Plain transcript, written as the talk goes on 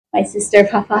my sister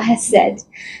Papa has said,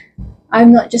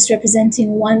 I'm not just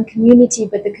representing one community,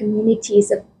 but the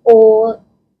communities of all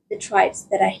the tribes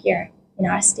that are here in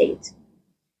our state.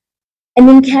 And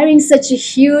in carrying such a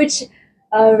huge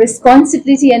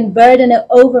responsibility and burden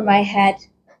over my head,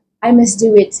 I must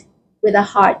do it with a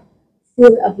heart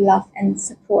full of love and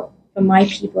support from my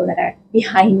people that are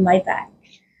behind my back.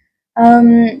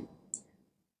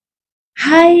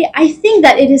 I think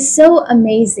that it is so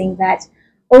amazing that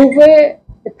over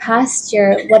the past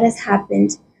year, what has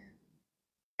happened,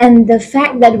 and the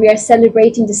fact that we are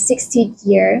celebrating the 60th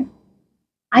year,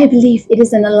 I believe it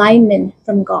is an alignment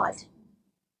from God.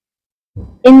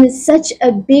 In such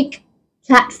a big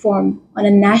platform on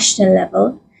a national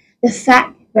level, the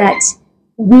fact that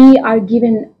we are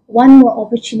given one more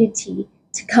opportunity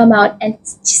to come out and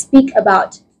speak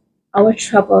about our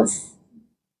troubles,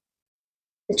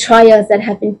 the trials that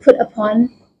have been put upon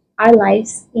our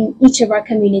lives in each of our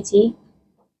community,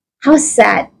 how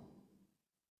sad.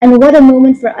 And what a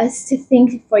moment for us to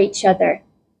think for each other,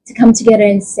 to come together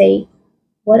and say,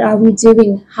 what are we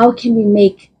doing? How can we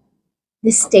make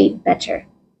this state better?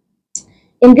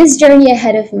 In this journey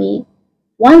ahead of me,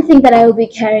 one thing that I will be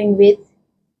carrying with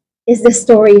is the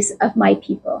stories of my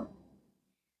people.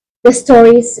 The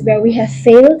stories where we have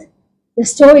failed, the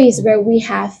stories where we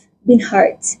have been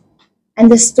hurt,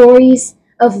 and the stories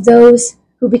of those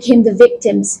who became the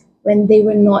victims when they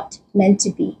were not meant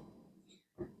to be.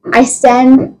 I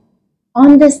stand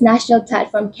on this national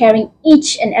platform carrying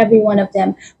each and every one of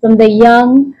them, from the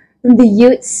young, from the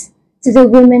youths, to the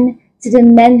women, to the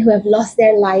men who have lost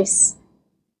their lives.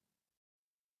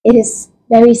 It is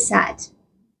very sad.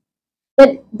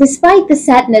 But despite the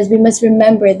sadness, we must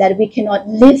remember that we cannot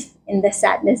live in the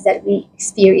sadness that we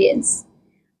experience.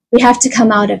 We have to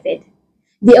come out of it.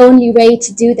 The only way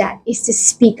to do that is to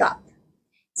speak up.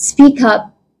 Speak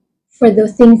up for the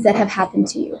things that have happened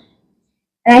to you.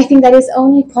 And I think that is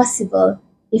only possible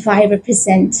if I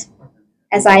represent,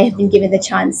 as I have been given the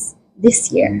chance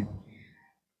this year.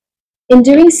 In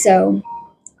doing so,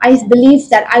 I believe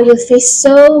that I will face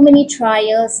so many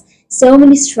trials, so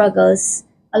many struggles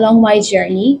along my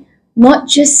journey, not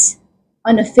just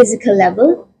on a physical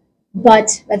level,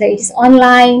 but whether it is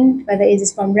online, whether it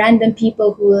is from random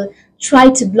people who will try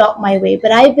to block my way.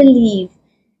 But I believe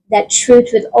that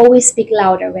truth will always speak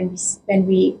louder when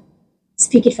we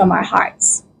speak it from our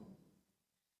hearts.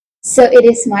 So it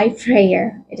is my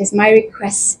prayer, it is my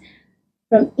request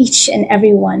from each and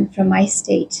every one from my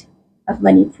state of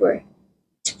Manipur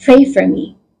to pray for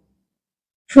me.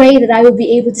 Pray that I will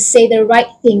be able to say the right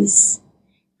things.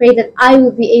 Pray that I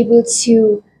will be able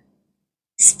to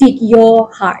speak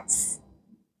your hearts,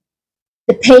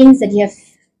 the pains that you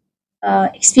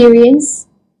have experienced,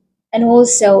 and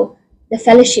also the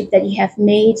fellowship that you have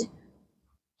made,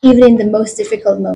 even in the most difficult moments.